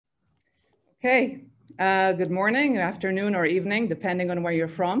Okay, good morning, afternoon, or evening, depending on where you're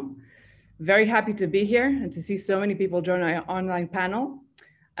from. Very happy to be here and to see so many people join our online panel.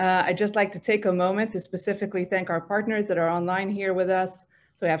 I'd just like to take a moment to specifically thank our partners that are online here with us.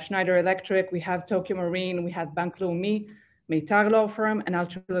 So we have Schneider Electric, we have Tokio Marine, we have Bank Leumi, Meitar Law Firm, and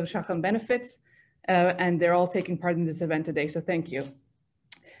reshuffled Benefits, and they're all taking part in this event today, so thank you.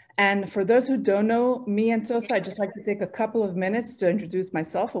 And for those who don't know me and SOSA, I'd just like to take a couple of minutes to introduce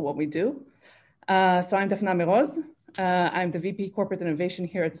myself and what we do. So I'm Daphna Meroz. I'm the VP Corporate Innovation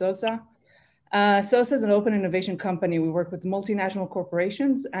here at SOSA. SOSA is an open innovation company. We work with multinational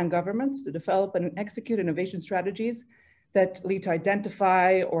corporations and governments to develop and execute innovation strategies that lead to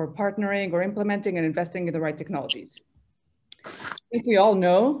identify or partnering or implementing and investing in the right technologies. I think we all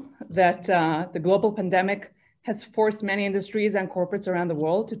know that the global pandemic has forced many industries and corporates around the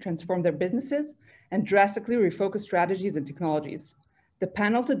world to transform their businesses and drastically refocus strategies and technologies. The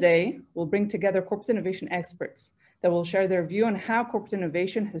panel today will bring together corporate innovation experts that will share their view on how corporate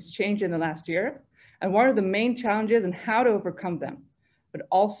innovation has changed in the last year and what are the main challenges and how to overcome them, but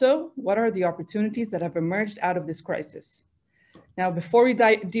also what are the opportunities that have emerged out of this crisis. Now, before we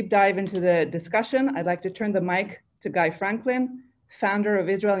deep dive into the discussion, I'd like to turn the mic to Guy Franklin, founder of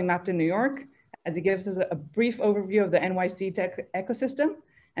Israeli Mapped in New York, as he gives us a brief overview of the NYC tech ecosystem.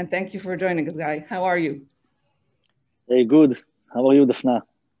 And thank you for joining us, Guy. How are you? Hey, good. How are you, Daphna?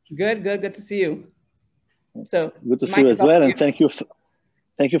 Good to see you. So good to see you as well, and thank you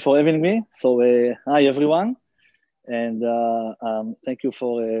for having me. So hi everyone, and thank you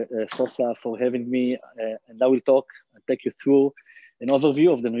for SOSA for having me. And I will take you through an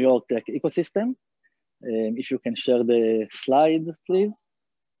overview of the New York tech ecosystem. If you can share the slide, please.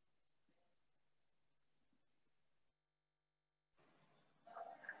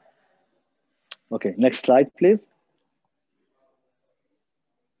 Okay, next slide, please.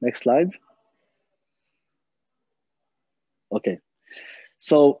 Next slide. Okay,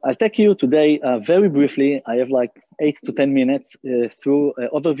 so I'll take you today very briefly. I have like 8 to 10 minutes through an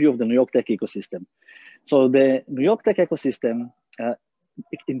overview of the New York tech ecosystem. So the New York tech ecosystem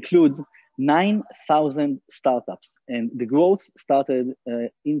it includes 9,000 startups, and the growth started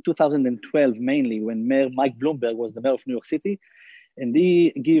in 2012 mainly when Mayor Mike Bloomberg was the mayor of New York City, and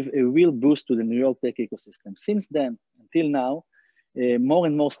he gave a real boost to the New York tech ecosystem. Since then, until now, more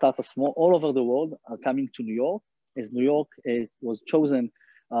and more startups all over the world are coming to New York, as New York was chosen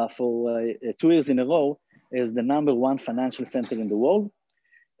for 2 years in a row as the #1 financial center in the world.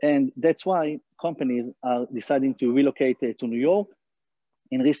 And that's why companies are deciding to relocate to New York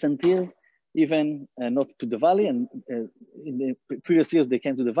in recent years, even not to the Valley. And in the previous years, they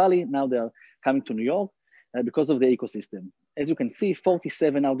came to the Valley. Now they are coming to New York because of the ecosystem. As you can see,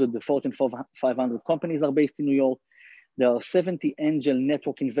 47 out of the Fortune 500 companies are based in New York. There are 70 angel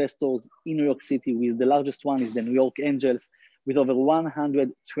network investors in New York City, with the largest one is the New York Angels, with over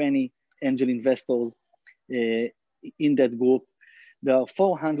 120 angel investors in that group. There are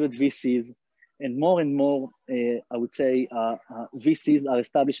 400 VCs, and more, I would say, VCs are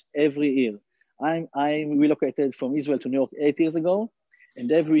established every year. I relocated from Israel to New York 8 years ago,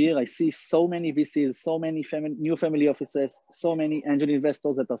 and every year I see so many VCs, so many new family offices, so many angel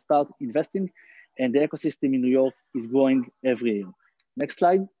investors that are start investing, and the ecosystem in New York is growing every year. Next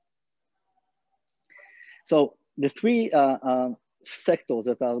slide. So the three sectors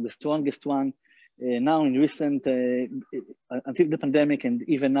that are the strongest one now in recent, until the pandemic and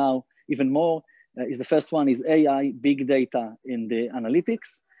even now, even more, is the first one is AI, big data, and the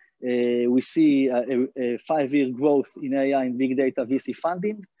analytics. We see a 5-year growth in AI and big data VC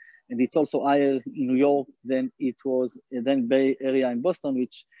funding, and it's also higher in New York than it was then Bay Area in Boston,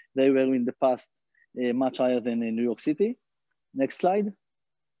 which they were in the past much higher than in New York City. Next slide.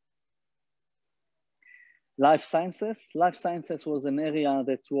 Life sciences. Life sciences was an area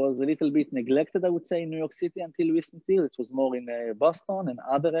that was a little bit neglected, I would say, in New York City until recent years. It was more in Boston and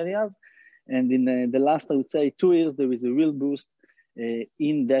other areas. And in the last, I would say, 2 years, there is a real boost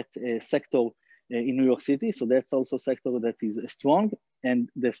in that sector in New York City. So that's also a sector that is strong. And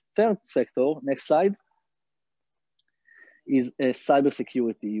the third sector, next slide, is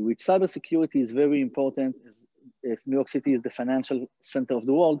cybersecurity, which cybersecurity is very important as New York City is the financial center of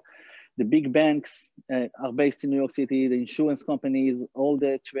the world. The big banks are based in New York City, the insurance companies, all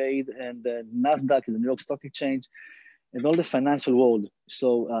the trade, and the NASDAQ, the New York Stock Exchange, and all the financial world. So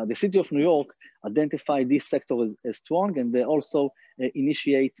the city of New York identified this sector as strong, and they also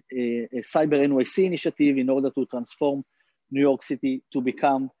initiate a cyber NYC initiative in order to transform New York City to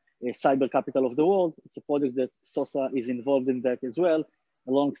become a cyber capital of the world. It's a project that SOSA is involved in that as well,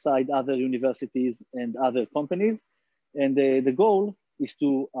 alongside other universities and other companies. And the goal is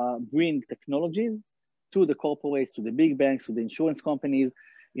to bring technologies to the corporates, to the big banks, to the insurance companies,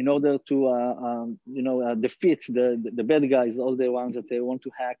 in order to defeat the bad guys, all the ones that they want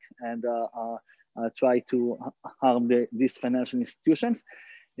to hack and try to harm these financial institutions.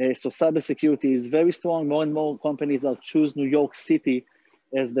 So cybersecurity is very strong. More and more companies are choose New York City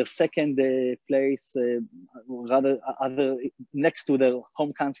as their second place, rather next to their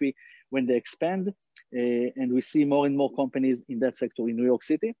home country when they expand. And we see more and more companies in that sector in New York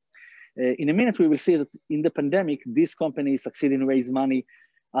City. In a minute, we will see that in the pandemic, these companies succeed in raise money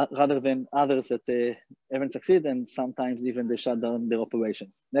rather than others that haven't succeeded, and sometimes even they shut down their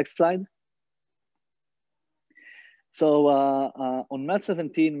operations. Next slide. So on March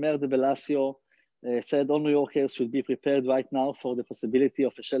 17, Mayor de Blasio said all New Yorkers should be prepared right now for the possibility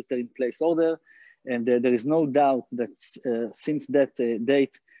of a shelter-in-place order. And there is no doubt that since that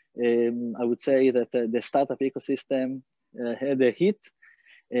date, I would say that the startup ecosystem had a hit.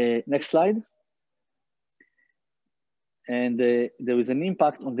 Next slide. And there is an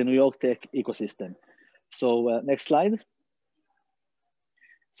impact on the New York tech ecosystem. So next slide.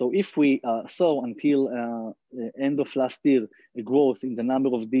 So if we saw until end of last year, a growth in the number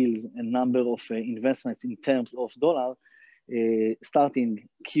of deals and number of investments in terms of dollar, starting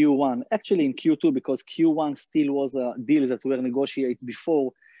Q1, actually in Q2, because Q1 still was deals that were negotiated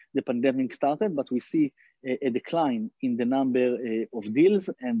before the pandemic started, but we see a decline in the number of deals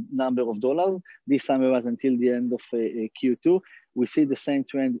and number of dollars. This summer was until the end of Q2. We see the same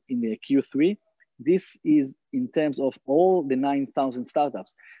trend in Q3. This is in terms of all the 9,000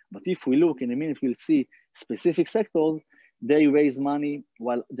 startups. But if we look in a minute, we'll see specific sectors, they raise money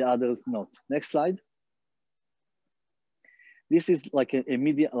while the others not. Next slide. This is like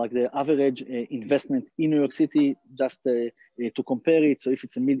the average investment in New York City, just to compare it. So if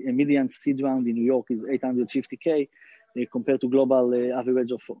it's a median seed round in New York is 850K, compared to global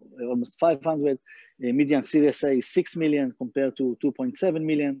average of almost 500. Median Series A is 6 million compared to 2.7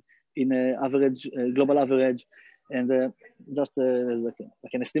 million in average, global average. And just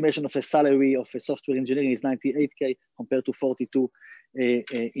like an estimation of a salary of a software engineering is 98K compared to 42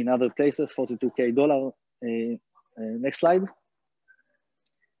 in other places, $42K dollar. Next slide.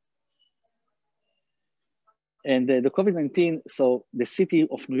 And the COVID-19, so the city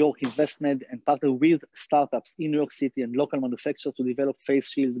of New York invested and partnered with startups in New York City and local manufacturers to develop face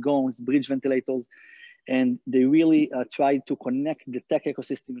shields, gowns, bridge ventilators. And they really tried to connect the tech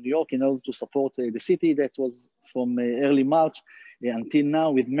ecosystem in New York in order to support the city. That was from early March until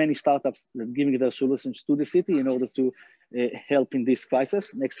now, with many startups giving their solutions to the city in order to help in this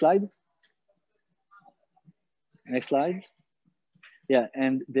crisis. Next slide. Next slide. Yeah,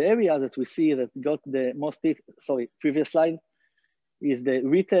 and the area that we see that got the most, previous slide, is the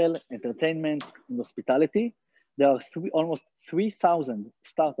retail, entertainment, and hospitality. There are almost 3,000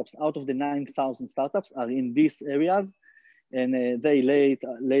 startups out of the 9,000 startups are in these areas, and they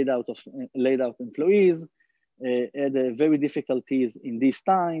laid out employees, had very difficulties in these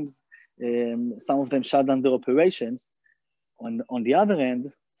times. Some of them shut down their operations. On the other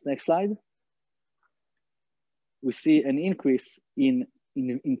end, next slide, we see an increase in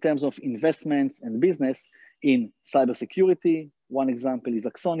terms of investments and business in cybersecurity. One example is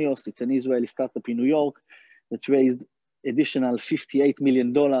Axonios. It's an Israeli startup in New York that raised additional $58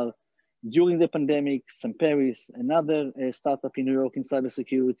 million during the pandemic. Semperis, another startup in New York in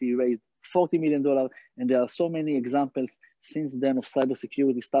cybersecurity, raised $40 million. And there are so many examples since then of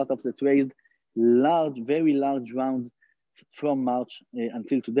cybersecurity startups that raised very large rounds from March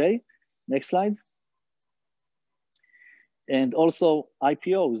until today. Next slide. And also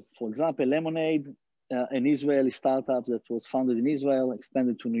IPOs. For example, Lemonade, an Israeli startup that was founded in Israel,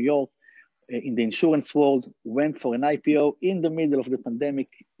 expanded to New York, in the insurance world, went for an IPO in the middle of the pandemic,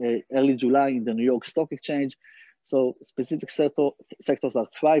 early July in the New York Stock Exchange. So specific sectors are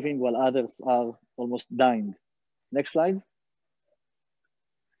thriving while others are almost dying. Next slide.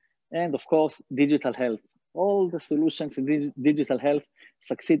 And of course, digital health. All the solutions in digital health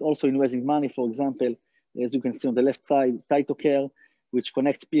succeed also in raising money. For example, as you can see on the left side, TytoCare, which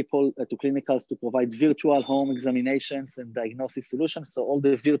connects people to clinicals to provide virtual home examinations and diagnosis solutions. So all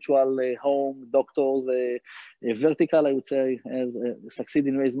the virtual home doctors, vertical, I would say, succeed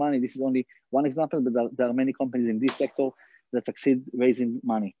in raising money. This is only one example, but there are many companies in this sector that succeed raising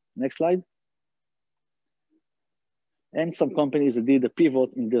money. Next slide. And some companies that did a pivot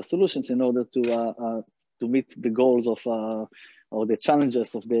in their solutions in order to meet the goals of or the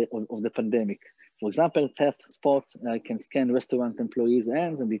challenges of the pandemic. For example, PathSpot can scan restaurant employees'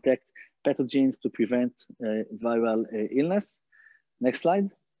 hands and detect pathogens to prevent viral illness. Next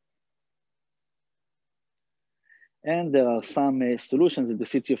slide. And there are some solutions that the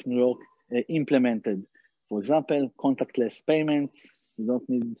city of New York implemented. For example, contactless payments. You don't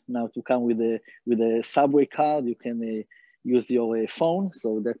need now to come with a subway card. You can use your phone.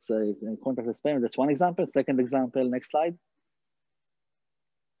 So that's a contactless payment. That's one example. Second example, next slide,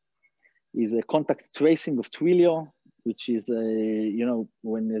 is a contact tracing of Twilio, which is, you know,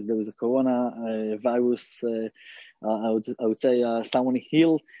 when there was a corona virus, I would say someone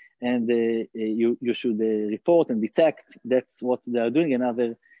ill, and you should report and detect. That's what they are doing.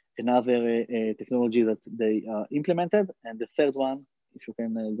 Another technology that they implemented. And the third one, if you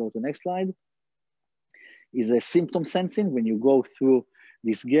can go to the next slide, is a symptom sensing. When you go through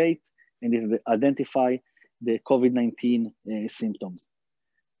this gate and it identify the COVID-19 symptoms.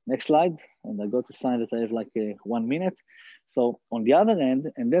 Next slide, and I got a sign that I have like 1 minute. So on the other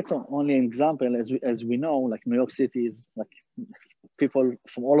end, and that's only an example, as we know, like New York City is like people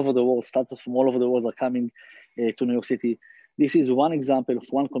from all over the world, startups from all over the world are coming to New York City. This is one example of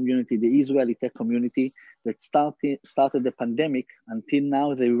one community, the Israeli tech community, that started the pandemic. Until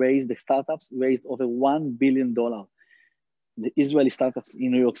now, the startups raised over $1 billion. The Israeli startups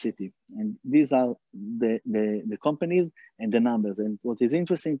in New York City. And these are the companies and the numbers. And what is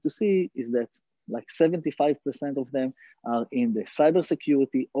interesting to see is that like 75% of them are in the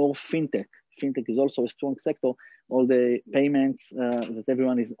cybersecurity or fintech. Fintech is also a strong sector. All the payments that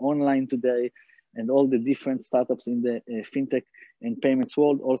everyone is online today, and all the different startups in the fintech and payments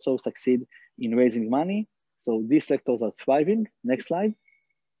world also succeed in raising money. So these sectors are thriving. Next slide.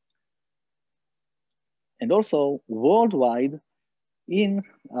 And also worldwide, there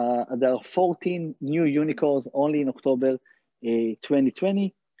are 14 new unicorns only in October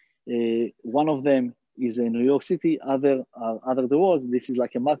 2020. One of them is in New York City, other the world. This is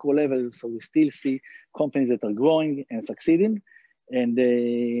like a macro level, so we still see companies that are growing and succeeding.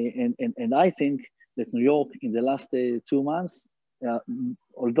 And I think that New York in the last 2 months,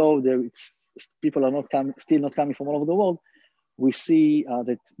 although people are still not coming from all over the world, we see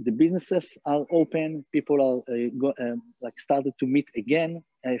that the businesses are open. People are started to meet again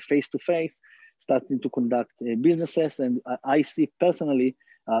face to face, starting to conduct businesses, and I see personally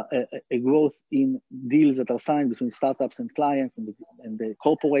a growth in deals that are signed between startups and clients and the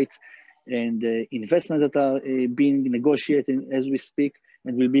corporates, and investments that are being negotiated as we speak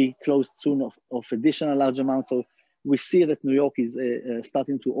and will be closed soon of additional large amounts. So we see that New York is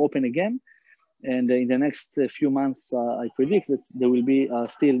starting to open again. And in the next few months, I predict that there will be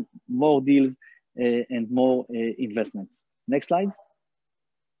still more deals and more investments. Next slide.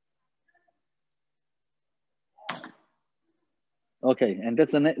 Okay, and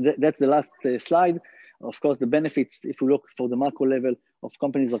that's the last slide. Of course, the benefits, if we look for the macro level of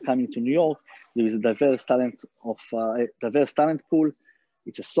companies are coming to New York, there is a diverse talent pool.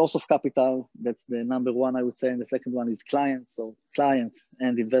 It's a source of capital. That's the number one, I would say. And the second one is clients. So clients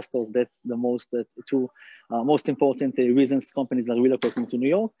and investors, that's the two most important reasons companies are relocating to New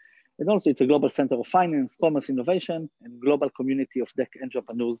York. And also it's a global center of finance, commerce, innovation, and global community of tech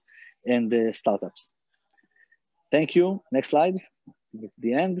entrepreneurs and startups. Thank you. Next slide. At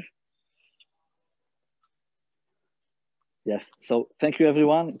the end. Yes, so thank you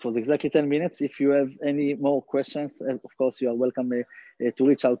everyone. It was exactly 10 minutes. If you have any more questions, of course, you are welcome to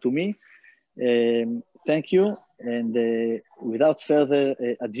reach out to me. Thank you. And without further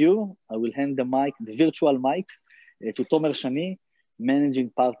ado, I will hand the virtual mic to Tomer Shani,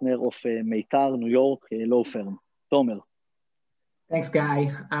 managing partner of Meitar, New York law firm. Tomer. Thanks,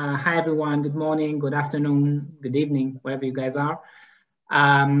 Guy. Hi, everyone. Good morning, good afternoon, good evening, wherever you guys are.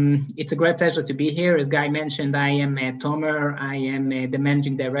 It's a great pleasure to be here. As Guy mentioned, I am Tomer. I am the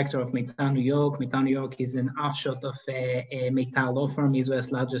managing director of Meitar, New York. Meitar, New York is an offshoot of Meitar law firm,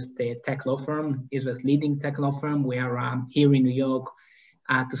 Israel's largest tech law firm, Israel's leading tech law firm. We are here in New York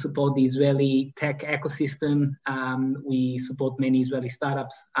to support the Israeli tech ecosystem. We support many Israeli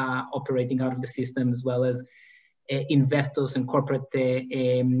startups operating out of the system, as well as investors and corporate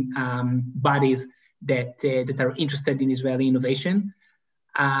bodies that are interested in Israeli innovation.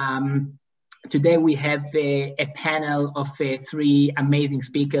 Today we have a panel of 3 amazing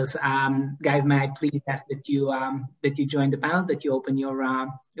speakers. Guys, may I please ask that you join the panel, that you open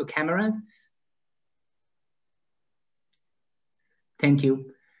your cameras? Thank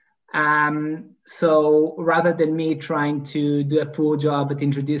you. So rather than me trying to do a poor job at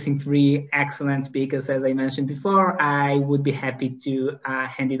introducing 3 excellent speakers, as I mentioned before, I would be happy to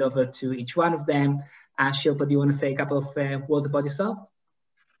hand it over to each one of them. Shilpa, do you want to say a couple of words about yourself?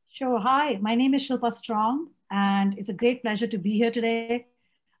 Sure. Hi, my name is Shilpa Strong, and it's a great pleasure to be here today.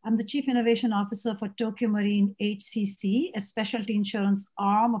 I'm the Chief Innovation Officer for Tokio Marine HCC, a specialty insurance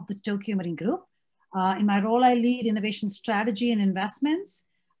arm of the Tokio Marine Group. In my role, I lead innovation strategy and investments.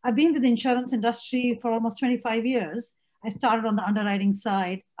 I've been with the insurance industry for almost 25 years. I started on the underwriting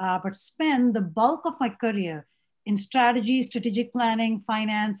side, but spent the bulk of my career in strategy, strategic planning,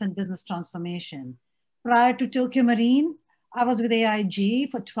 finance, and business transformation. Prior to Tokio Marine, I was with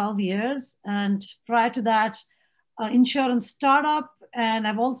AIG for 12 years. And prior to that, insurance startup. And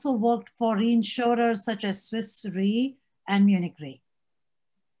I've also worked for reinsurers such as Swiss Re and Munich Re.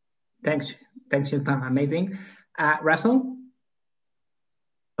 Thanks, Shilpa. Amazing. Russell?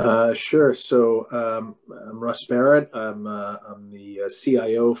 Sure. So I'm Russ Barrett. I'm the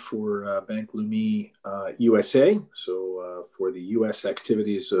CIO for Bank Leumi USA. So for the US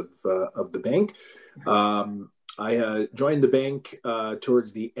activities of the bank. I joined the bank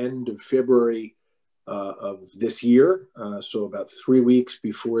towards the end of February of this year. So about 3 weeks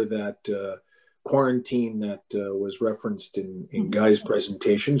before that quarantine that was referenced in Guy's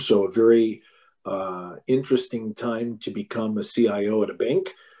presentation. So a very interesting time to become a CIO at a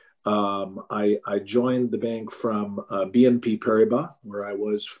bank. I joined the bank from BNP Paribas, where I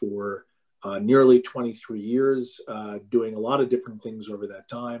was for nearly 23 years, doing a lot of different things over that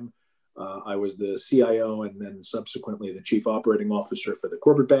time. I was the CIO and then subsequently the Chief Operating Officer for the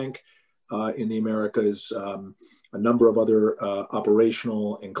corporate bank in the Americas, a number of other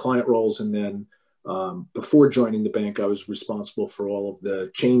operational and client roles. And then before joining the bank, I was responsible for all of the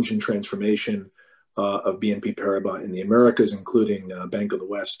change and transformation of BNP Paribas in the Americas, including Bank of the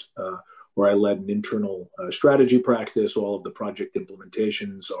West, where I led an internal strategy practice, all of the project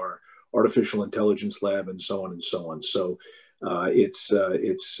implementations, our artificial intelligence lab, and so on and so on. So it's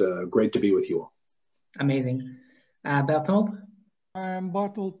great to be with you all. Amazing. Barthold? I'm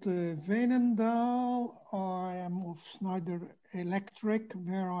Barthold Veenendaal. I am of Schneider Electric,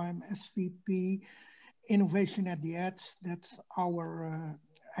 where I'm SVP Innovation at the Edge. That's our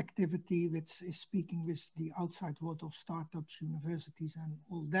activity which is speaking with the outside world of startups, universities, and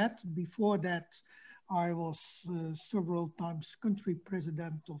all that. Before that, I was several times country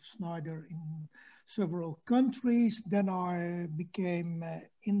president of Schneider in several countries. Then I became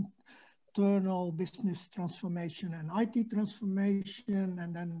internal business transformation and IT transformation,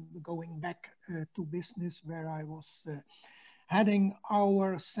 and then going back to business, where I was heading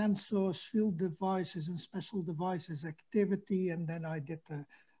our sensors, field devices, and special devices activity. And then I did a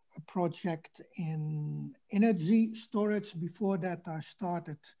project in energy storage. Before that, I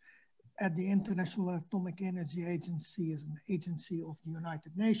started at the International Atomic Energy Agency as an agency of the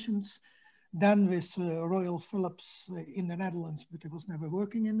United Nations. Then with Royal Philips in the Netherlands, but I was never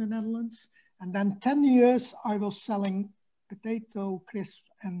working in the Netherlands. And then 10 years, I was selling potato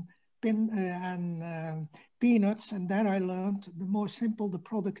crisps and peanuts. And there I learned the more simple the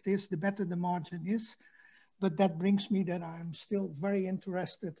product is, the better the margin is. But that brings me that I'm still very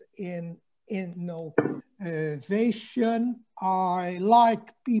interested in innovation. I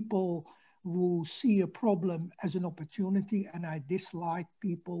like people who see a problem as an opportunity, and I dislike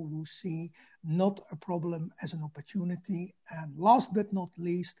people who see not a problem as an opportunity. And last but not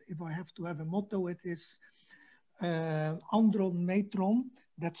least, if I have to have a motto, it is andron metron.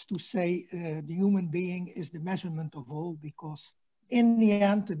 That's to say the human being is the measurement of all, because in the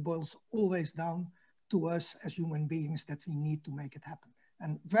end, it boils always down to us as human beings that we need to make it happen.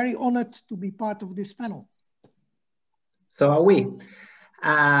 And very honored to be part of this panel. So are we.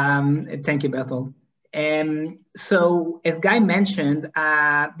 Thank you, Barthold. So as Guy mentioned,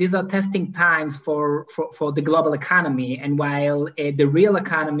 these are testing times for the global economy. And while the real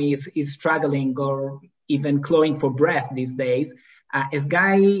economy is struggling or even clawing for breath these days, as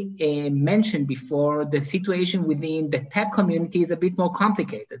Guy mentioned before, the situation within the tech community is a bit more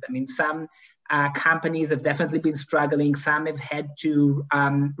complicated. I mean, some companies have definitely been struggling. Some have had to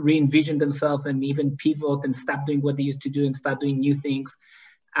re-envision themselves and even pivot and stop doing what they used to do and start doing new things.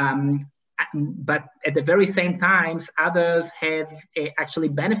 But at the very same times, others have actually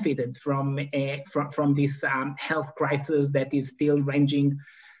benefited from this health crisis that is still ranging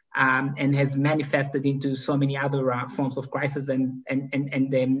and has manifested into so many other forms of crisis, and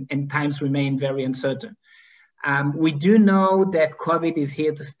times remain very uncertain. We do know that COVID is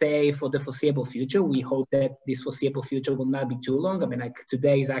here to stay for the foreseeable future. We hope that this foreseeable future will not be too long. I mean, like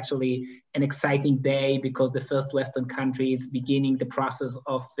today is actually an exciting day because the first Western country is beginning the process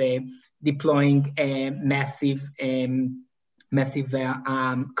of deploying massive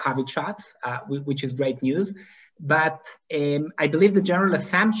COVID shots, which is great news. But I believe the general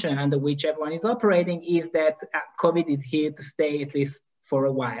assumption under which everyone is operating is that COVID is here to stay at least for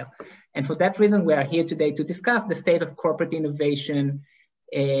a while. And for that reason, we are here today to discuss the state of corporate innovation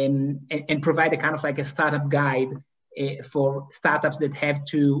and provide a kind of like a startup guide for startups that have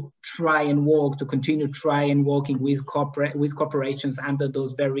to continue working with corporations under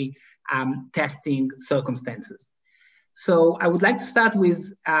those very testing circumstances. So I would like to start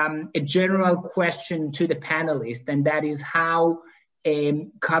with a general question to the panelists, and that is how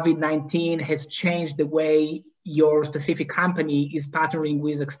COVID-19 has changed the way your specific company is partnering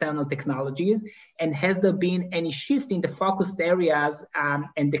with external technologies, and has there been any shift in the focused areas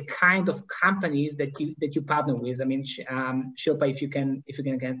and the kind of companies that you partner with? I mean, Shilpa, if you can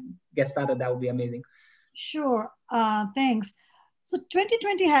get started, that would be amazing. Sure, thanks. So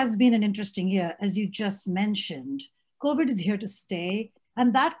 2020 has been an interesting year, as you just mentioned. COVID is here to stay,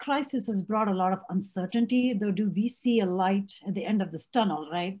 and that crisis has brought a lot of uncertainty, though do we see a light at the end of this tunnel,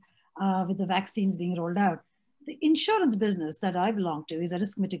 right? With the vaccines being rolled out. The insurance business that I belong to is a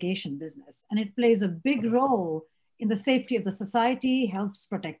risk mitigation business, and it plays a big role in the safety of the society, helps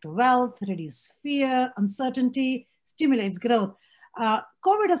protect wealth, reduce fear, uncertainty, stimulates growth.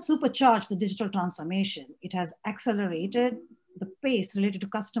 COVID has supercharged the digital transformation. It has accelerated the pace related to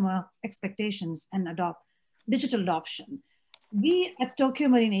customer expectations and digital adoption. We at Tokio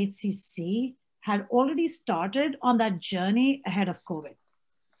Marine HCC had already started on that journey ahead of COVID.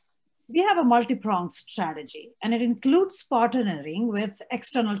 We have a multi-pronged strategy, and it includes partnering with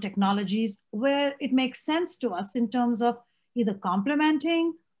external technologies where it makes sense to us in terms of either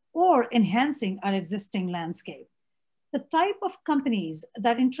complementing or enhancing our existing landscape. The type of companies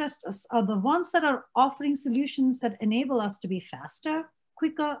that interest us are the ones that are offering solutions that enable us to be faster,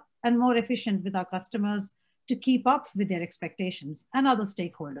 quicker, and more efficient with our customers to keep up with their expectations and other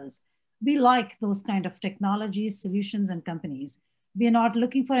stakeholders. We like those kind of technologies, solutions, and companies. We are not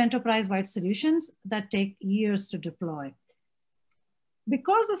looking for enterprise-wide solutions that take years to deploy.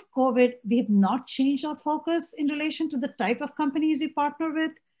 Because of COVID, we have not changed our focus in relation to the type of companies we partner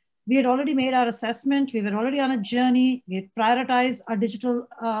with. We had already made our assessment. We were already on a journey. We had prioritized our digital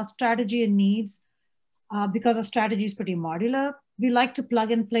strategy and needs because our strategy is pretty modular. We like to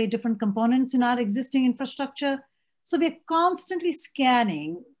plug and play different components in our existing infrastructure. So we're constantly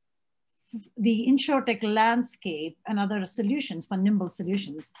scanning the InsurTech landscape and other solutions for nimble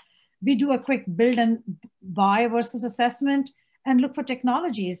solutions. We do a quick build and buy versus assessment and look for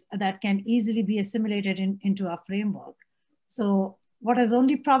technologies that can easily be assimilated into our framework. So what has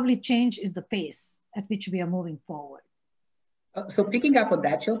only probably changed is the pace at which we are moving forward. So picking up on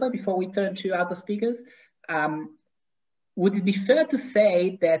that, Shilpa, before we turn to other speakers, would it be fair to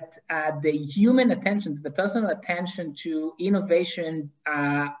say that the human attention, the personal attention to innovation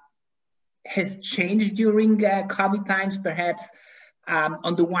has changed during COVID times? Perhaps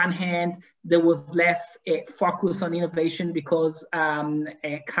on the one hand, there was less focus on innovation because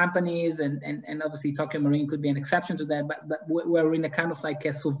companies, and obviously Tokio Marine could be an exception to that, but we're in a kind of like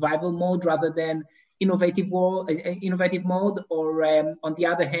a survival mode rather than innovative mode, or on the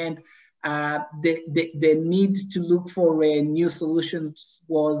other hand, the need to look for new solutions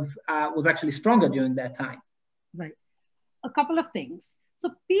was actually stronger during that time. Right. A couple of things. So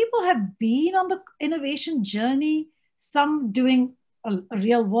people have been on the innovation journey, some doing a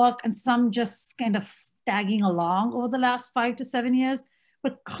real work and some just kind of tagging along over the last 5 to 7 years.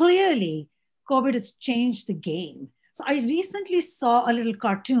 But clearly, COVID has changed the game. So I recently saw a little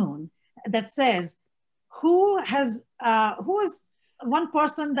cartoon that says, who is one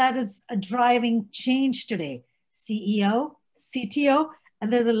person that is driving change today? CEO, CTO,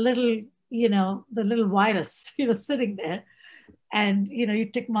 and there's a little, the little virus, sitting there. And you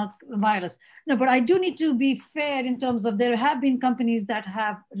tick mark the virus. No, but I do need to be fair in terms of there have been companies that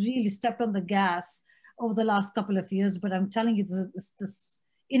have really stepped on the gas over the last couple of years. But I'm telling you, this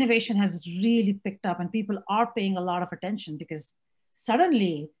innovation has really picked up, and people are paying a lot of attention because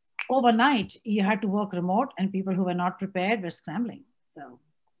suddenly, overnight, you had to work remote, and people who were not prepared were scrambling. So.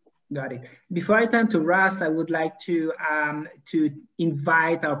 Got it. Before I turn to Russ, I would like to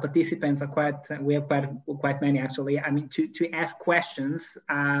invite our participants. We have quite many actually. I mean, to ask questions.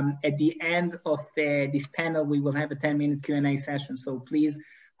 At the end of this panel, we will have a 10-minute Q&A session. So please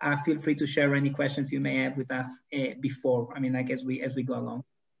feel free to share any questions you may have with us before. I mean, like as we go along.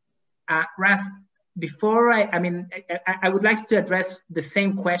 Russ, before I would like to address the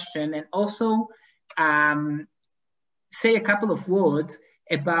same question and also say a couple of words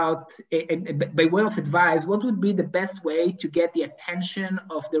about, by way of advice, what would be the best way to get the attention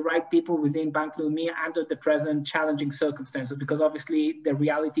of the right people within Bank Leumi under the present challenging circumstances? Because obviously the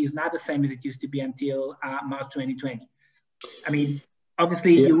reality is not the same as it used to be until March 2020. I mean,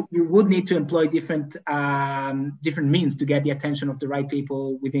 obviously you would need to employ different means to get the attention of the right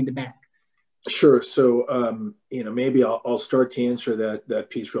people within the bank. Sure. So, maybe I'll start to answer that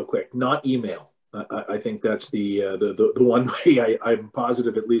piece real quick. Not email. I think that's the one way I'm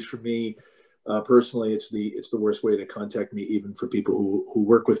positive, at least for me personally, it's the worst way to contact me, even for people who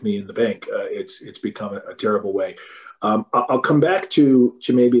work with me in the bank. It's become a terrible way. I'll come back to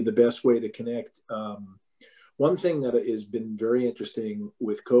maybe the best way to connect. One thing that has been very interesting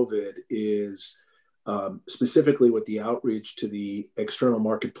with COVID is specifically with the outreach to the external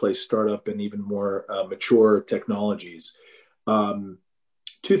marketplace startup and even more mature technologies.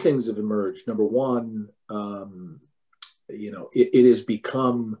 Two things have emerged. Number one, it has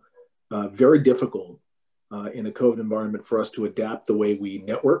become very difficult in a COVID environment for us to adapt the way we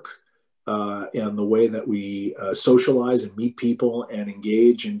network and the way that we socialize and meet people and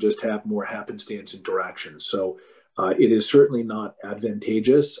engage and just have more happenstance interactions. So it is certainly not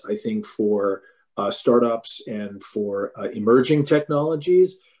advantageous, I think, for startups and for emerging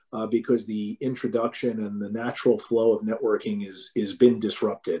technologies because the introduction and the natural flow of networking is been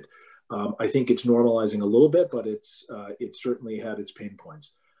disrupted. I think it's normalizing a little bit, but it's certainly had its pain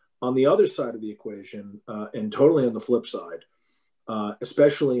points. On the other side of the equation, and totally on the flip side,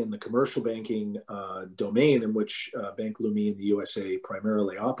 especially in the commercial banking domain in which Bank Leumi in the USA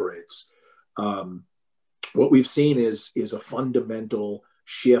primarily operates, what we've seen is a fundamental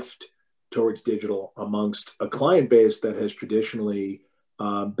shift towards digital amongst a client base that has traditionally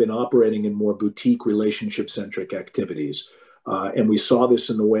been operating in more boutique relationship-centric activities. And we saw this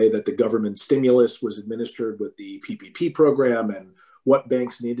in the way that the government stimulus was administered with the PPP program and what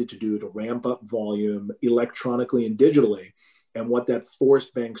banks needed to do to ramp up volume electronically and digitally, and what that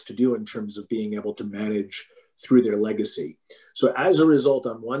forced banks to do in terms of being able to manage through their legacy. So as a result,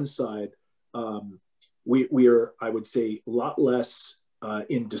 on one side, we are, I would say, a lot less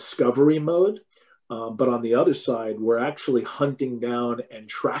in discovery mode. But on the other side, we're actually hunting down and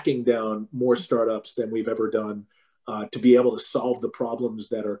tracking down more startups than we've ever done to be able to solve the problems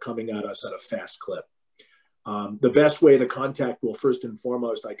that are coming at us at a fast clip. The best way to contact, well, first and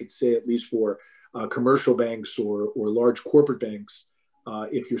foremost, I could say, at least for commercial banks or large corporate banks,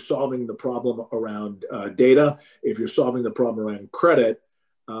 if you're solving the problem around data, if you're solving the problem around credit,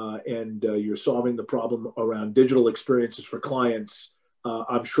 and you're solving the problem around digital experiences for clients,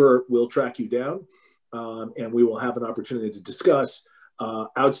 I'm sure we'll track you down and we will have an opportunity to discuss.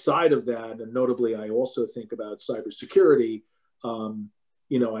 Outside of that, and notably, I also think about cybersecurity.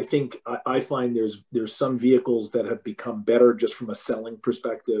 I think I find there's some vehicles that have become better just from a selling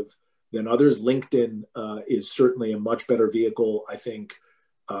perspective than others. LinkedIn is certainly a much better vehicle, I think,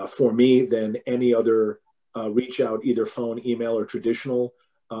 for me than any other reach out, either phone, email, or traditional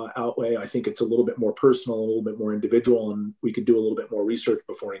outweigh. I think it's a little bit more personal, a little bit more individual, and we could do a little bit more research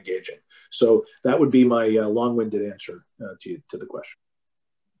before engaging. So that would be my long-winded answer to the question.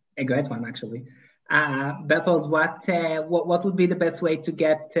 A great one, actually. Barthold, what would be the best way to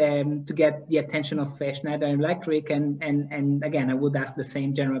get the attention of Schneider Electric? And again, I would ask the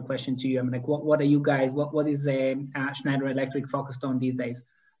same general question to you. I'm like, what are you guys? What is Schneider Electric focused on these days?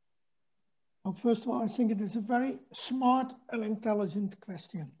 Well, first of all, I think it is a very smart and intelligent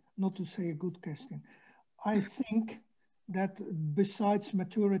question, not to say a good question. I think that besides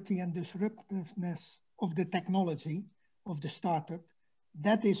maturity and disruptiveness of the technology of the startup,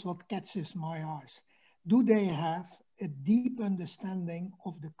 that is what catches my eyes. Do they have a deep understanding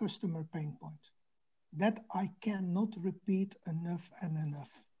of the customer pain point? That I cannot repeat enough and enough.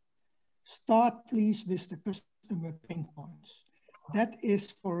 Start, please, with the customer pain points. That is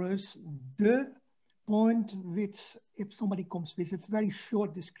for us the point which, if somebody comes with a very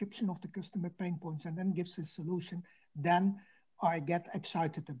short description of the customer pain points and then gives a solution, then I get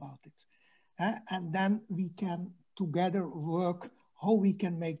excited about it. And then we can together work how we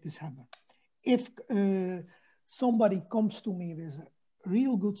can make this happen. If somebody comes to me with a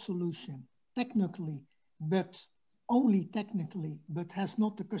real good solution, technically, but only technically, but has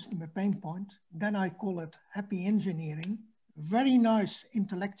not the customer pain point, then I call it happy engineering. Very nice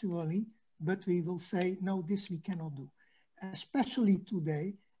intellectually, but we will say, no, this we cannot do. Especially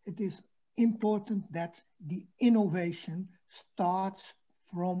today, it is important that the innovation starts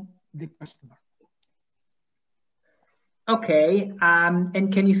from the customer. Okay,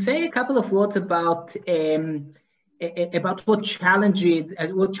 and can you say a couple of words about what challenges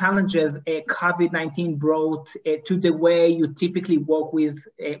COVID-19 brought to the way you typically work with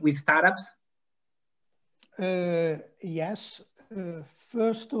startups? Yes.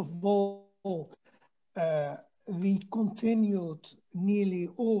 First of all, we continued nearly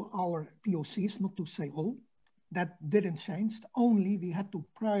all our POCs, not to say all. That didn't change. Only we had to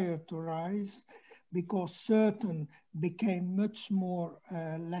prioritize because certain became much more,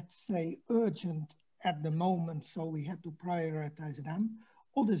 let's say, urgent at the moment. So we had to prioritize them.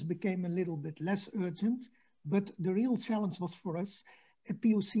 Others became a little bit less urgent, but the real challenge was for us, a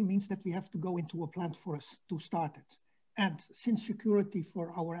POC means that we have to go into a plant for us to start it. And since security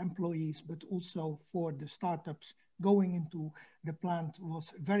for our employees, but also for the startups going into the plant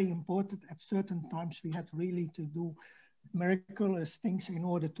was very important, at certain times we had really to do miraculous things in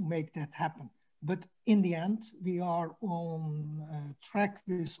order to make that happen. But in the end, we are on track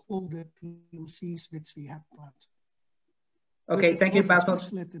with all the POCs which we have planned. Okay, thank you, Barthold.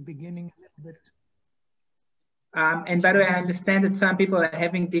 Especially at the beginning a little bit. And by the way, I understand that some people are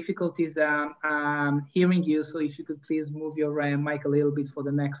having difficulties hearing you. So if you could please move your mic a little bit for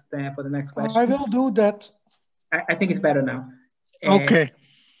the next question. I will do that. I think it's better now. Okay.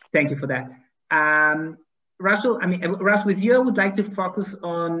 Thank you for that. Russ, with you, I would like to focus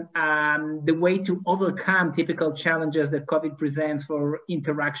on the way to overcome typical challenges that COVID presents for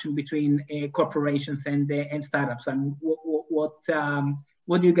interaction between corporations and startups. And what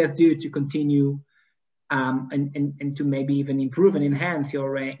do you guys do to continue and to maybe even improve and enhance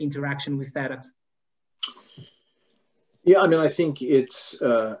your interaction with startups? Yeah, I mean, I think it's,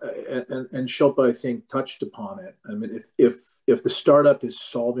 and Shilpa, I think, touched upon it. I mean, if the startup is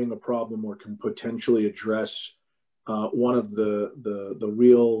solving a problem or can potentially address one of the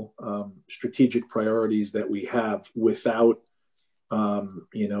real strategic priorities that we have without,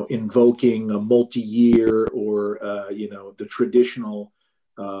 invoking a multi-year or, the traditional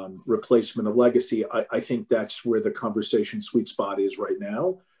replacement of legacy, I think that's where the conversation sweet spot is right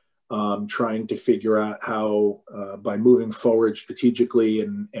now. Trying to figure out how, by moving forward strategically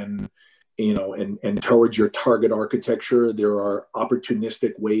and towards your target architecture, there are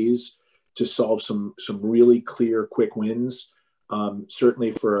opportunistic ways to solve some really clear, quick wins.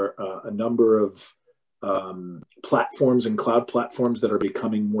 Certainly for a number of platforms and cloud platforms that are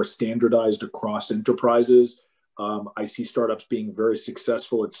becoming more standardized across enterprises. I see startups being very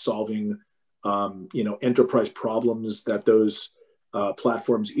successful at solving, enterprise problems that those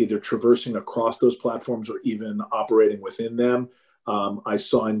platforms either traversing across those platforms or even operating within them. I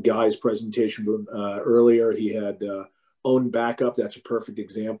saw in Guy's presentation earlier, he had own backup. That's a perfect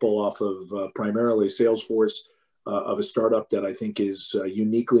example off of primarily Salesforce of a startup that I think is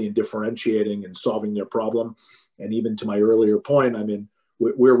uniquely and differentiating and solving their problem. And even to my earlier point, I mean,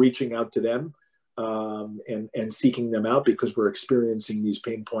 we're reaching out to them and seeking them out because we're experiencing these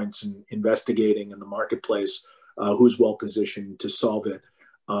pain points and investigating in the marketplace who's well positioned to solve it.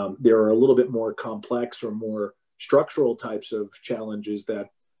 There are a little bit more complex or more structural types of challenges that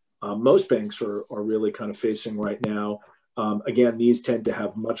most banks are really kind of facing right now. Again, these tend to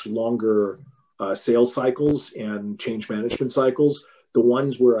have much longer sales cycles and change management cycles. The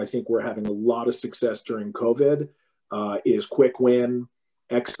ones where I think we're having a lot of success during COVID is quick win,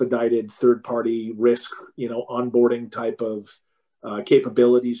 expedited third-party risk, onboarding type of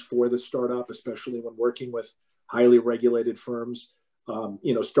capabilities for the startup, especially when working with highly regulated firms.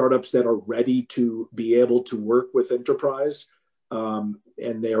 Startups that are ready to be able to work with enterprise and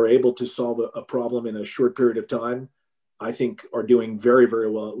they are able to solve a problem in a short period of time, I think are doing very, very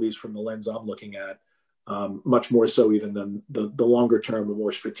well, at least from the lens I'm looking at, much more so even than the longer term or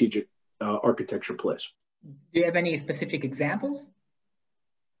more strategic architecture plays. Do you have any specific examples?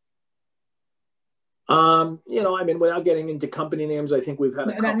 Without getting into company names, I think we've had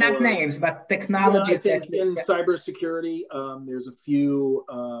a couple not names, but technology. I think in cybersecurity, there's a few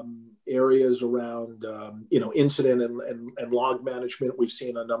areas around, incident and log management. We've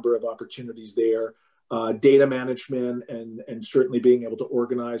seen a number of opportunities there. Data management and certainly being able to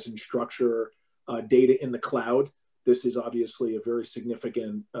organize and structure data in the cloud. This is obviously a very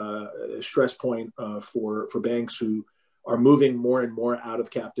significant stress point for banks who are moving more and more out of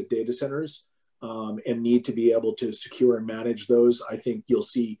captive data centers. And need to be able to secure and manage those. I think you'll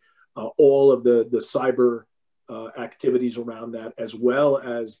see all of the cyber activities around that, as well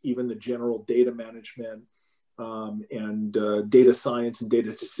as even the general data management and data science and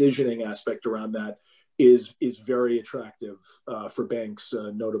data decisioning aspect around that is very attractive for banks,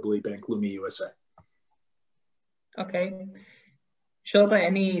 notably Bank Leumi USA. Okay. Shilpa,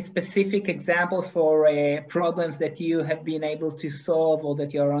 any specific examples for problems that you have been able to solve or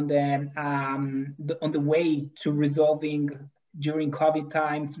that you're on the way to resolving during COVID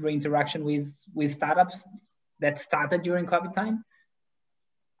time through interaction with startups that started during COVID time?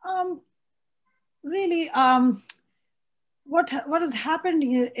 What has happened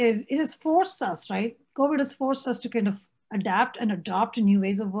is it has forced us, right? COVID has forced us to kind of adapt and adopt new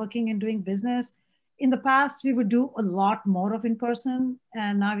ways of working and doing business. In the past, we would do a lot more of in-person,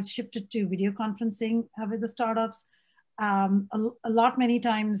 and now it's shifted to video conferencing with the startups. Many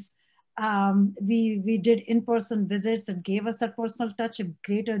times, We did in-person visits that gave us that personal touch, a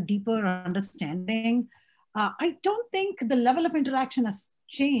greater, deeper understanding. I don't think the level of interaction has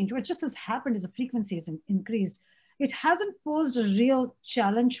changed. What just has happened is the frequency has increased. It hasn't posed a real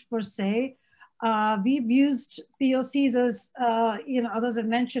challenge per se. We've used POCs as others have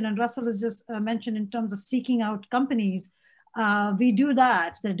mentioned, and Russell has just mentioned in terms of seeking out companies. We do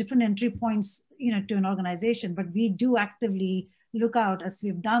that. There are different entry points, to an organization, but we do actively look out, as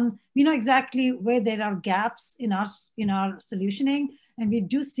we've done. We know exactly where there are gaps in our solutioning, and we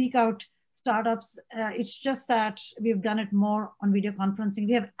do seek out startups. It's just that we've done it more on video conferencing.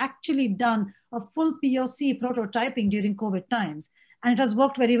 We have actually done a full POC prototyping during COVID times, and it has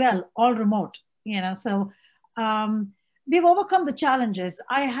worked very well, all remote. So we've overcome the challenges.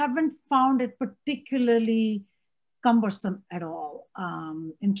 I haven't found it particularly cumbersome at all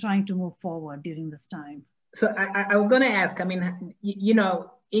in trying to move forward during this time. So I was going to ask, I mean,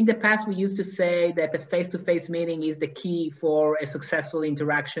 in the past, we used to say that the face-to-face meeting is the key for a successful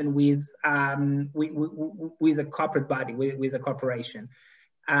interaction with a corporate body, with a corporation.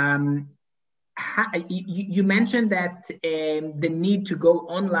 You mentioned that the need to go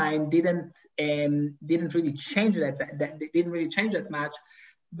online didn't really change that much.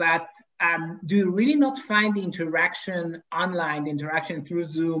 But do you really not find the interaction online, the interaction through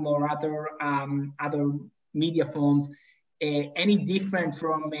Zoom or other media forms, any different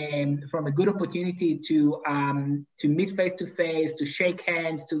from a good opportunity to meet face to face, to shake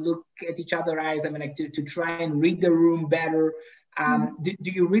hands, to look at each other's eyes? I mean, like to try and read the room better. Do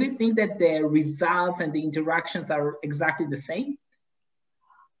you really think that the results and the interactions are exactly the same?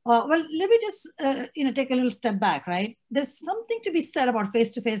 Well, let me just take a little step back, right? There's something to be said about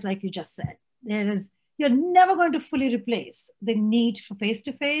face-to-face, like you just said. You're never going to fully replace the need for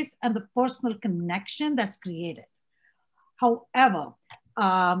face-to-face and the personal connection that's created. However,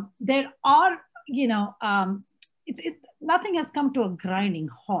 there are, nothing has come to a grinding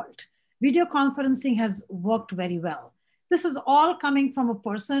halt. Video conferencing has worked very well. This is all coming from a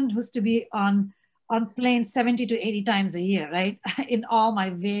person who's to be on planes 70 to 80 times a year, right? In all my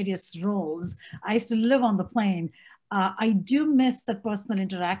various roles, I used to live on the plane. I do miss the personal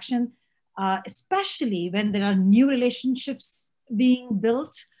interaction, especially when there are new relationships being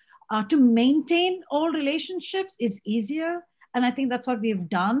built. To maintain old relationships is easier. And I think that's what we've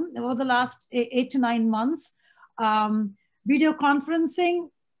done over the last 8 to 9 months. Video conferencing,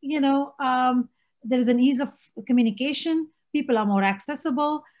 there is an ease of communication. People are more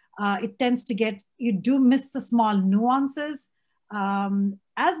accessible. It tends to you do miss the small nuances.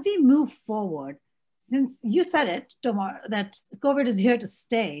 As we move forward, since you said it, Tomar, that COVID is here to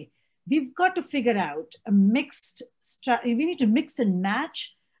stay, we've got to figure out a mixed strategy. We need to mix and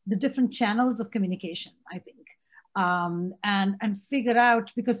match the different channels of communication, I think, and figure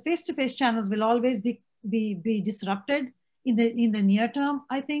out, because face-to-face channels will always be disrupted in the near term,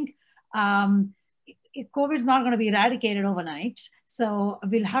 I think. COVID's not going to be eradicated overnight. So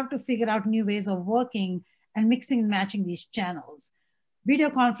we'll have to figure out new ways of working and mixing and matching these channels. Video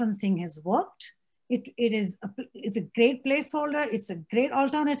conferencing has worked. It's a great placeholder. It's a great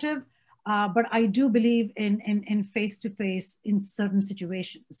alternative. But I do believe in face-to-face in certain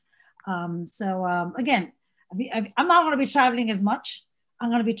situations. Again, I'm not going to be traveling as much.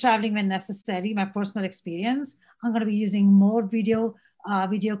 I'm going to be traveling when necessary, my personal experience. I'm going to be using more video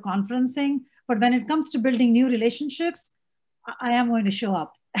conferencing. But when it comes to building new relationships, I am going to show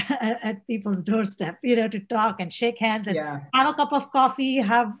up at people's doorstep, to talk and shake hands and have a cup of coffee,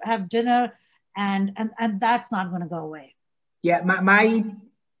 have dinner, and that's not going to go away. Yeah, my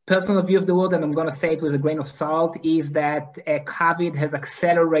personal view of the world, and I'm going to say it with a grain of salt, is that COVID has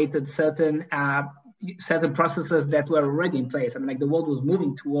accelerated certain processes that were already in place. I mean, like the world was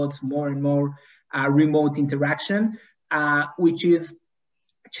moving towards more and more remote interaction, which is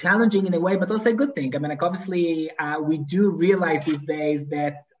challenging in a way, but also a good thing. I mean, like obviously we do realize these days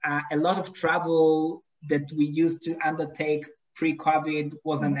that a lot of travel that we used to undertake pre-COVID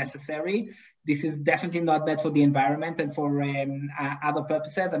was unnecessary. This is definitely not bad for the environment and for other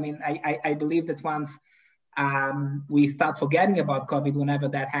purposes. I mean, I believe that once we start forgetting about COVID, whenever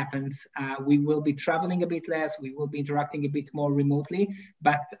that happens, we will be traveling a bit less, we will be interacting a bit more remotely.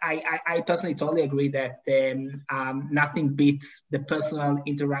 But I personally totally agree that nothing beats the personal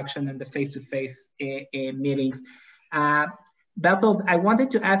interaction and the face-to-face meetings. Barthold, I wanted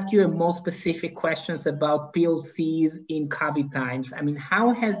to ask you a more specific questions about POCs in COVID times. I mean,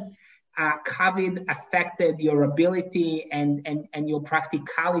 how has COVID affected your ability and your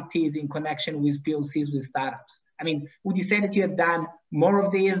practicalities in connection with POCs with startups? I mean, would you say that you have done more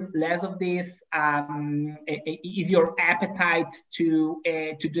of this, less of this? Is your appetite to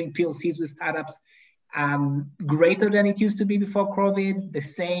doing POCs with startups greater than it used to be before COVID? The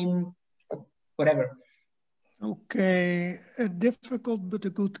same, whatever. Okay, a difficult but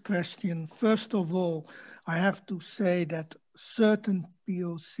a good question. First of all, I have to say that certain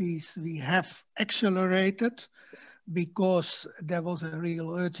POCs we have accelerated because there was a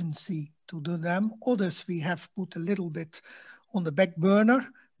real urgency to do them. Others we have put a little bit on the back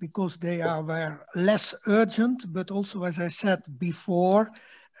burner because they were less urgent, but also, as I said before,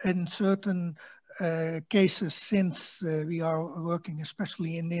 in certain cases, since we are working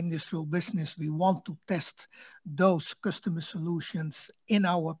especially in the industrial business, we want to test those customer solutions in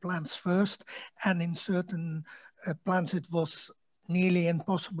our plants first, and in certain plants it was nearly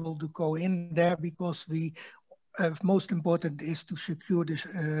impossible to go in there because we most important is to secure this,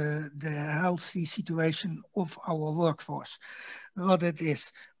 the healthy situation of our workforce, what it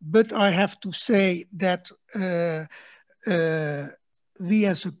is. But I have to say that we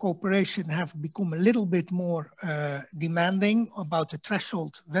as a corporation have become a little bit more demanding about the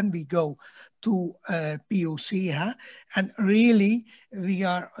threshold when we go to POC. Huh? And really, we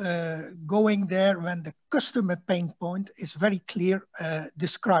are going there when the customer pain point is very clear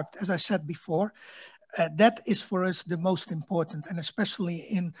described. As I said before, that is for us the most important, and especially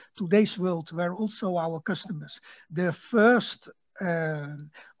in today's world where also our customers, the first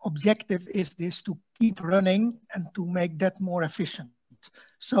objective is this, to keep running and to make that more efficient.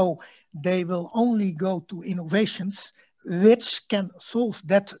 So they will only go to innovations which can solve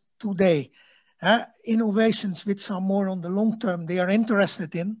that today. Innovations which are more on the long term, they are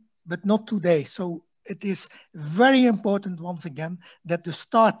interested in, but not today. So it is very important, once again, that the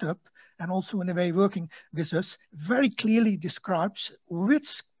startup, and also in a way working with us, very clearly describes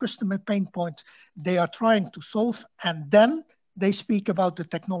which customer pain point they are trying to solve, and then they speak about the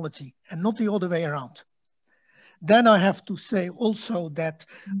technology and not the other way around. Then I have to say also that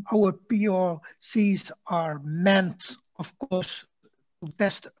our POCs are meant, of course, to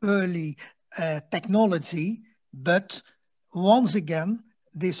test early technology, but once again,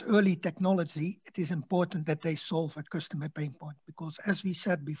 this early technology, it is important that they solve a customer pain point, because as we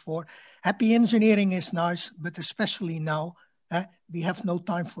said before, happy engineering is nice, but especially now, we have no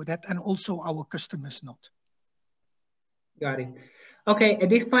time for that, and also our customers not. Got it. Okay, at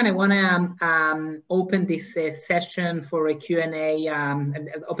this point, I want to open this session for a Q&A,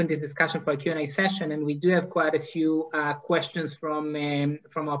 open this discussion for a Q&A session, and we do have quite a few questions from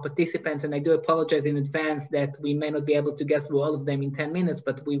our participants, and I do apologize in advance that we may not be able to get through all of them in 10 minutes,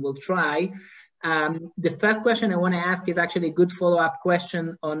 but we will try. The first question I want to ask is actually a good follow-up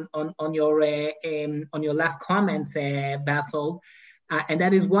question on your last comments, Barthold. And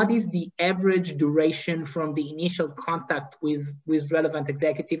that is, what is the average duration from the initial contact with relevant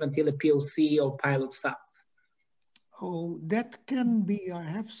executive until a POC or pilot starts? Oh, that can be, I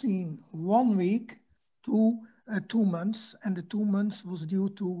have seen 1 week to 2 months, and the 2 months was due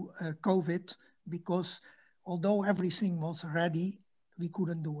to COVID, because although everything was ready, we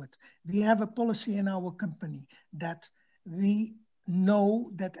couldn't do it. We have a policy in our company that we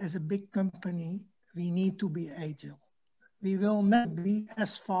know that as a big company, we need to be agile. We will never be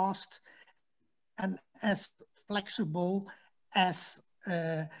as fast and as flexible as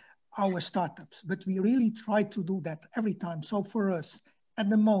our startups, but we really try to do that every time. So for us, at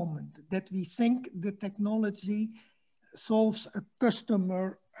the moment that we think the technology solves a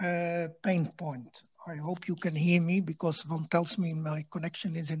customer pain point, I hope you can hear me because one tells me my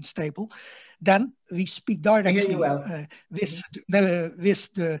connection is unstable, then we speak directly with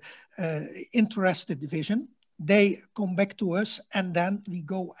the interested division. They come back to us, and then we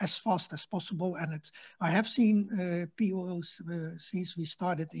go as fast as possible. And I have seen POCs we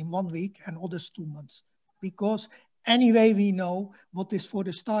started in 1 week and others 2 months, because anyway we know what is for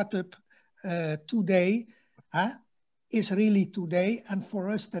the startup today is really today, and for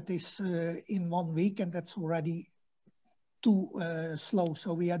us that is in 1 week, and that's already too slow.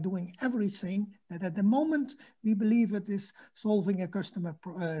 So we are doing everything that at the moment we believe it is solving a customer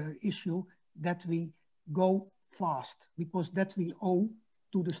issue, that we go fast, because that we owe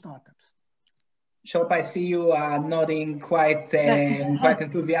to the startups. Shilpa, I see you nodding quite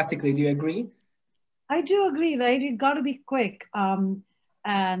enthusiastically. Do you agree? I do agree, right? You've got to be quick.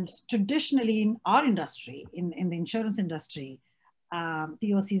 And traditionally in our industry, in the insurance industry,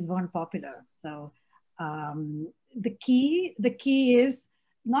 POCs weren't popular. So the key is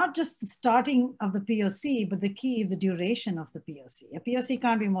not just the starting of the POC, but the key is the duration of the POC. A POC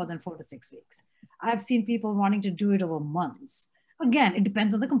can't be more than 4 to 6 weeks. I've seen people wanting to do it over months. Again, it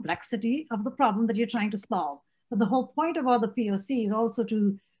depends on the complexity of the problem that you're trying to solve. But the whole point about the POC is also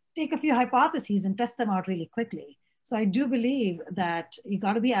to take a few hypotheses and test them out really quickly. So I do believe that you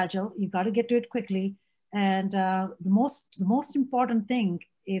got to be agile, you got to get to it quickly. And the most important thing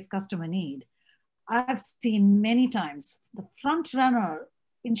is customer need. I've seen many times the front runner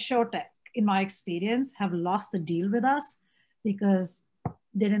in ShoreTech, in my experience, have lost the deal with us because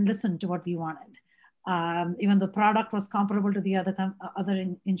they didn't listen to what we wanted. Even the product was comparable to the other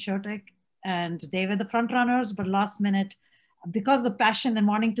in ShoreTech, and they were the front runners, but last minute, because the passion and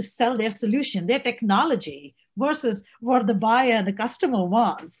wanting to sell their solution, their technology versus what the buyer and the customer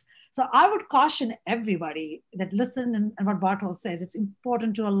wants. So I would caution everybody that listen and what Barthold says, it's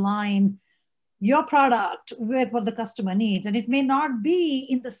important to align your product with what the customer needs. And it may not be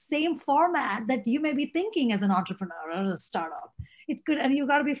in the same format that you may be thinking as an entrepreneur or a startup. It could, and you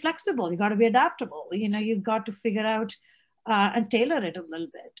got to be flexible. You got to be adaptable. You know, you've got to figure out and tailor it a little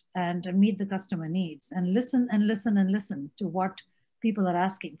bit and meet the customer needs and listen and listen and listen to what people are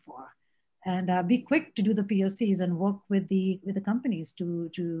asking for. And be quick to do the POCs and work with the companies to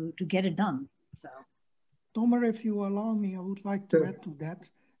get it done. So, Tomer, if you allow me, I would like to add to that.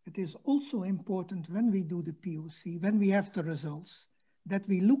 It is also important when we do the POC, when we have the results, that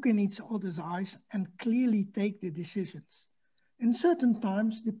we look in each other's eyes and clearly take the decisions. In certain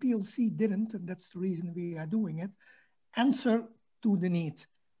times, the POC didn't, and that's the reason we are doing it, answer to the need.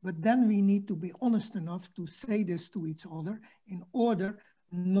 But then we need to be honest enough to say this to each other in order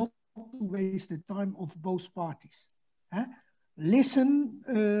not to waste the time of both parties. Listen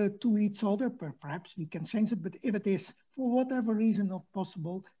to each other, perhaps we can change it, but if it is for whatever reason not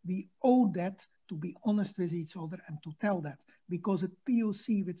possible, we owe that to be honest with each other and to tell that. Because a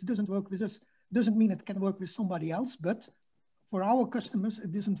POC which doesn't work with us doesn't mean it can work with somebody else, but for our customers,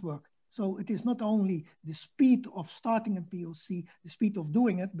 it doesn't work. So it is not only the speed of starting a POC, the speed of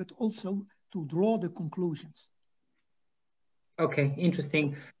doing it, but also to draw the conclusions. Okay,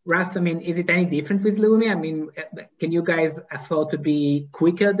 interesting. Russ, I mean, is it any different with Leumi? I mean, can you guys afford to be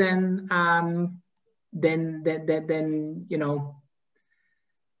quicker than you know,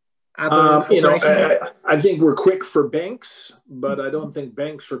 I think we're quick for banks, but I don't think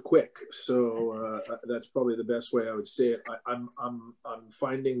banks are quick. So that's probably the best way I would say it. I'm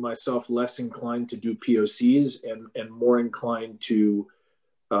finding myself less inclined to do POCs and more inclined to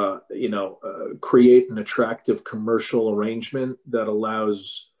create an attractive commercial arrangement that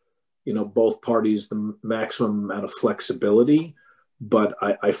allows both parties the maximum amount of flexibility. But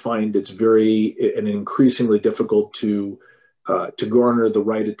I find it's and increasingly difficult to garner the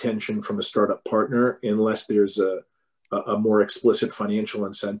right attention from a startup partner unless there's a more explicit financial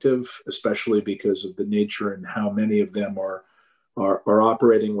incentive, especially because of the nature and how many of them are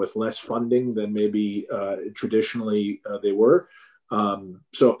operating with less funding than maybe traditionally they were.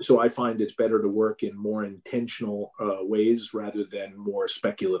 So I find it's better to work in more intentional ways rather than more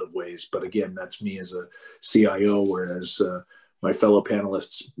speculative ways. But again, that's me as a CIO, whereas my fellow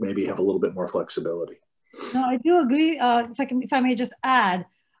panelists maybe have a little bit more flexibility. No, I do agree. If I may just add,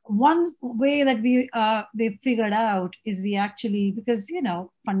 one way that we figured out is we actually, because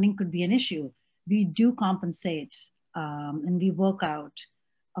funding could be an issue, we do compensate and we work out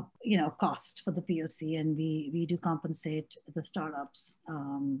cost for the POC, and we do compensate the startups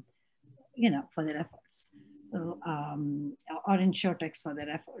for their efforts. So or InsurTechs for their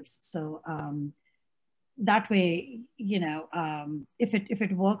efforts. So that way, if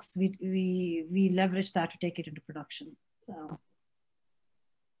it works, we leverage that to take it into production. So.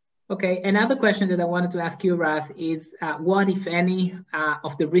 Okay, another question that I wanted to ask you, Russ, is what, if any,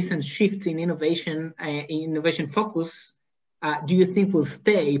 of the recent shifts in innovation focus do you think will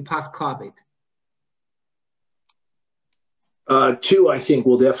stay past COVID? Two, I think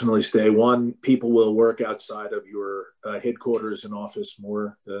will definitely stay. One, people will work outside of your headquarters and office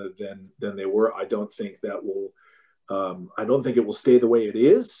more than they were. I don't think that will. I don't think it will stay the way it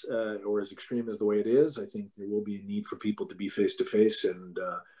is, or as extreme as the way it is. I think there will be a need for people to be face to face, and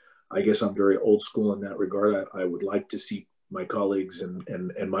I guess I'm very old school in that regard. I would like to see my colleagues and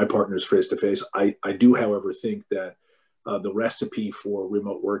my partners face to face. I do, however, think that the recipe for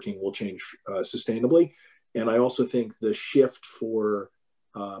remote working will change sustainably. And I also think the shift for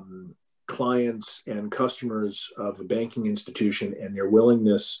clients and customers of a banking institution and their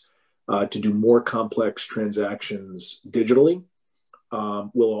willingness to do more complex transactions digitally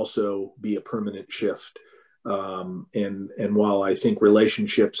will also be a permanent shift. And while I think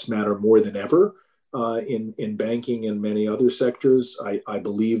relationships matter more than ever in banking and many other sectors, I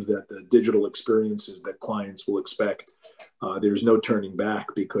believe that the digital experiences that clients will expect, there's no turning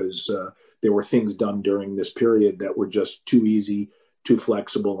back, because there were things done during this period that were just too easy, too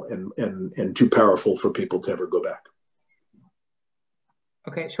flexible and too powerful for people to ever go back.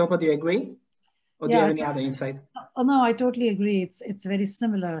 Okay, Shilpa, do you agree? Or do you have any other insights? Oh, no, I totally agree. It's very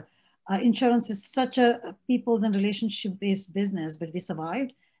similar. Insurance is such a people's and relationship-based business, but we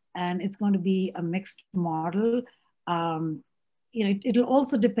survived, and it's going to be a mixed model. It'll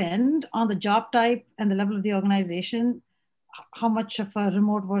also depend on the job type and the level of the organization, how much of a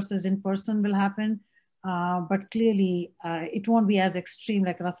remote versus in-person will happen. But clearly, it won't be as extreme,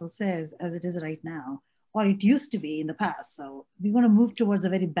 like Russell says, as it is right now, or it used to be in the past. So we're going to move towards a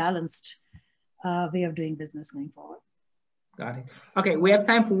very balanced way of doing business going forward. Got it. Okay, we have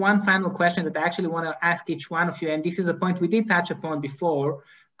time for one final question that I actually want to ask each one of you, and this is a point we did touch upon before,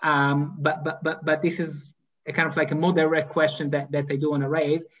 but this is a kind of like a more direct question that I do want to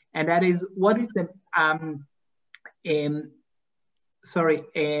raise, and that is, what is the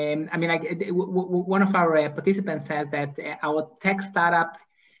one of our participants says that our tech startups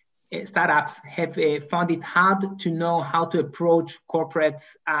have found it hard to know how to approach corporates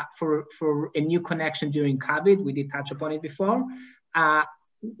for a new connection during COVID. We did touch upon it before.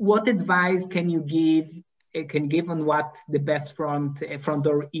 What advice can you give on what the best front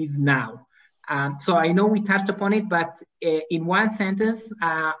door is now? So I know we touched upon it, but in one sentence,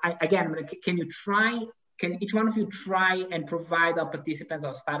 can each one of you try and provide our participants,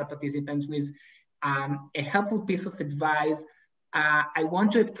 our startup participants, with a helpful piece of advice? I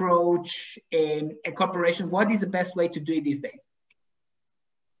want to approach a corporation. What is the best way to do it these days?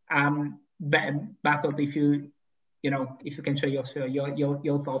 Barthold, if you can share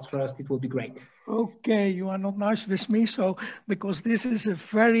your thoughts first, it would be great. Okay, you are not nice with me, because this is a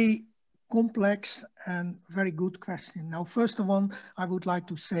very complex and very good question. Now, first of all, I would like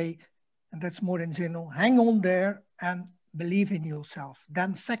to say, and that's more in general, hang on there and believe in yourself.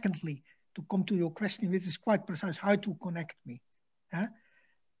 Then secondly, to come to your question, which is quite precise, how to connect me.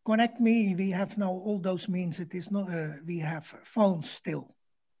 Connect me, we have now all those means. It is not, we have phones still.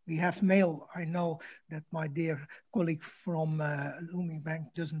 We have mail. I know that my dear colleague from Leumi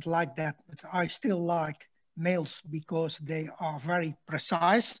Bank doesn't like that, but I still like mails because they are very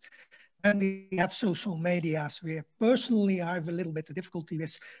precise. And we have social medias where personally I have a little bit of difficulty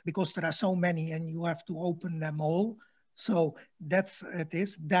with, because there are so many and you have to open them all. So that's it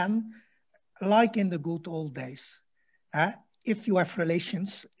is. Then, like in the good old days, if you have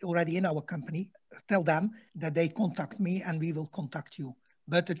relations already in our company, tell them that they contact me and we will contact you.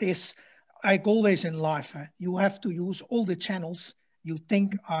 But it is, like always in life, you have to use all the channels you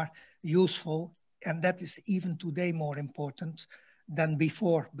think are useful. And that is even today more important than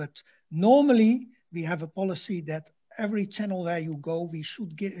before. But normally we have a policy that every channel where you go, we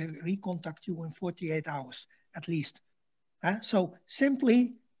should recontact you in 48 hours at least. So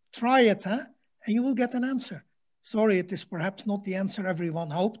simply try it and you will get an answer. Sorry, it is perhaps not the answer everyone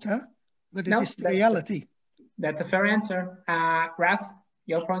hoped, but it is the reality. That's a fair answer. Ras,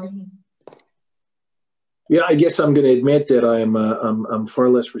 your point of view? Yeah, I guess I'm going to admit that I'm far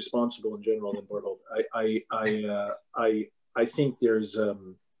less responsible in general than Barthold. I think there's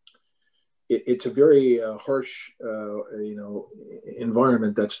it's a very harsh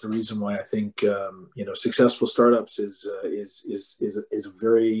environment. That's the reason why I think successful startups is a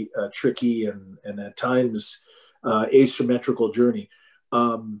very tricky and at times asymmetrical journey.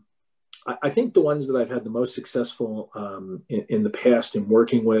 I think the ones that I've had the most successful in the past in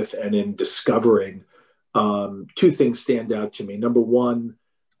working with and in discovering, two things stand out to me. Number one,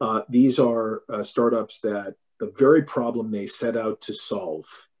 these are startups that the very problem they set out to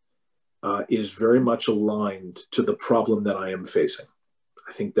solve is very much aligned to the problem that I am facing.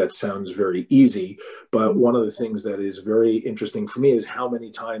 I think that sounds very easy, but one of the things that is very interesting for me is how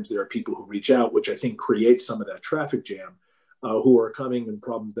many times there are people who reach out, which I think creates some of that traffic jam, who are coming in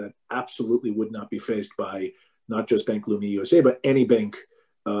problems that absolutely would not be faced by not just Bank Leumi USA, but any bank,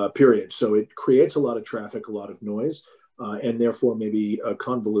 period. So it creates a lot of traffic, a lot of noise, and therefore maybe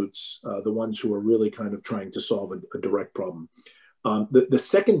convolutes the ones who are really kind of trying to solve a direct problem. The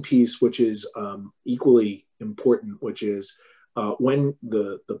second piece, which is equally important, which is when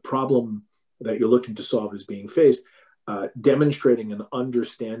the problem that you're looking to solve is being faced, demonstrating an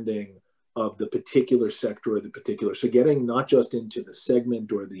understanding of the particular sector or the particular, so getting not just into the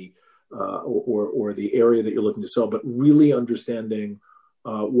segment or the area that you're looking to sell, but really understanding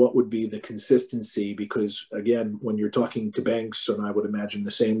what would be the consistency, because again, when you're talking to banks, and I would imagine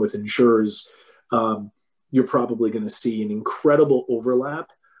the same with insurers, you're probably going to see an incredible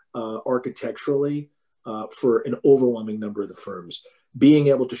overlap architecturally for an overwhelming number of the firms. Being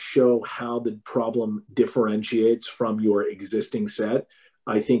able to show how the problem differentiates from your existing set,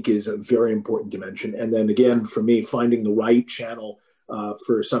 I think is a very important dimension. And then again, for me, finding the right channel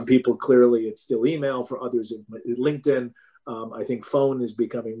For some people, clearly it's still email. For others, LinkedIn. I think phone is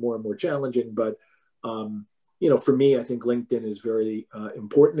becoming more and more challenging, but you know, for me, I think LinkedIn is very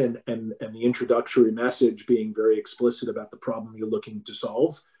important, and the introductory message being very explicit about the problem you're looking to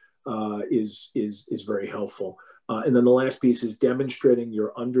solve is very helpful. And then the last piece is demonstrating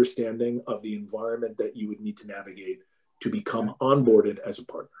your understanding of the environment that you would need to navigate to become onboarded as a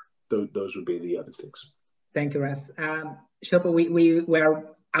partner. Those would be the other things. Thank you, Russ. Shilpa, we're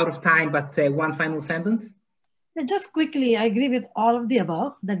out of time, but one final sentence. Just quickly, I agree with all of the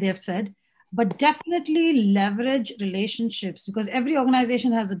above that they have said, but definitely leverage relationships, because every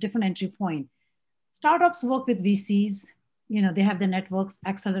organization has a different entry point. Startups work with VCs, you know, they have their networks,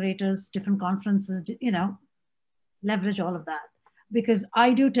 accelerators, different conferences, you know, leverage all of that. Because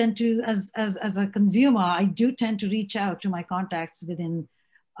I do tend to, as a consumer, I do tend to reach out to my contacts within,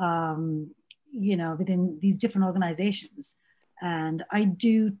 you know, within these different organizations. And I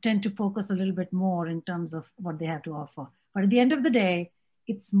do tend to focus a little bit more in terms of what they have to offer. But at the end of the day,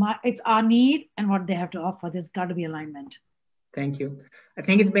 it's our need and what they have to offer. There's got to be alignment. Thank you. I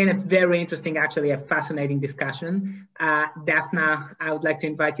think it's been a very interesting, actually a fascinating discussion. Daphna, I would like to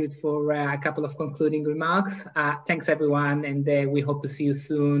invite you for a couple of concluding remarks. Thanks everyone, and we hope to see you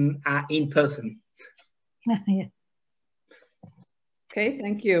soon in person. Yeah. Okay,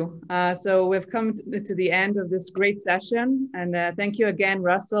 thank you. So we've come to the end of this great session, and thank you again,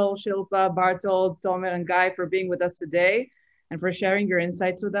 Russell, Shilpa, Barthold, Tomer, and Guy for being with us today and for sharing your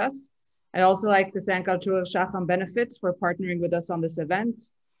insights with us. I'd also like to thank Altura Shacham Benefits for partnering with us on this event.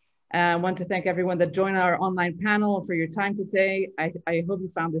 I want to thank everyone that joined our online panel for your time today. I hope you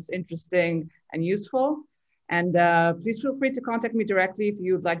found this interesting and useful. And please feel free to contact me directly if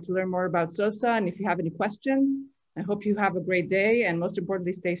you'd like to learn more about SOSA and if you have any questions. I hope you have a great day, and most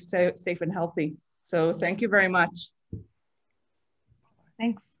importantly, stay safe and healthy. So thank you very much.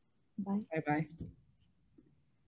 Thanks. Bye. Bye-bye.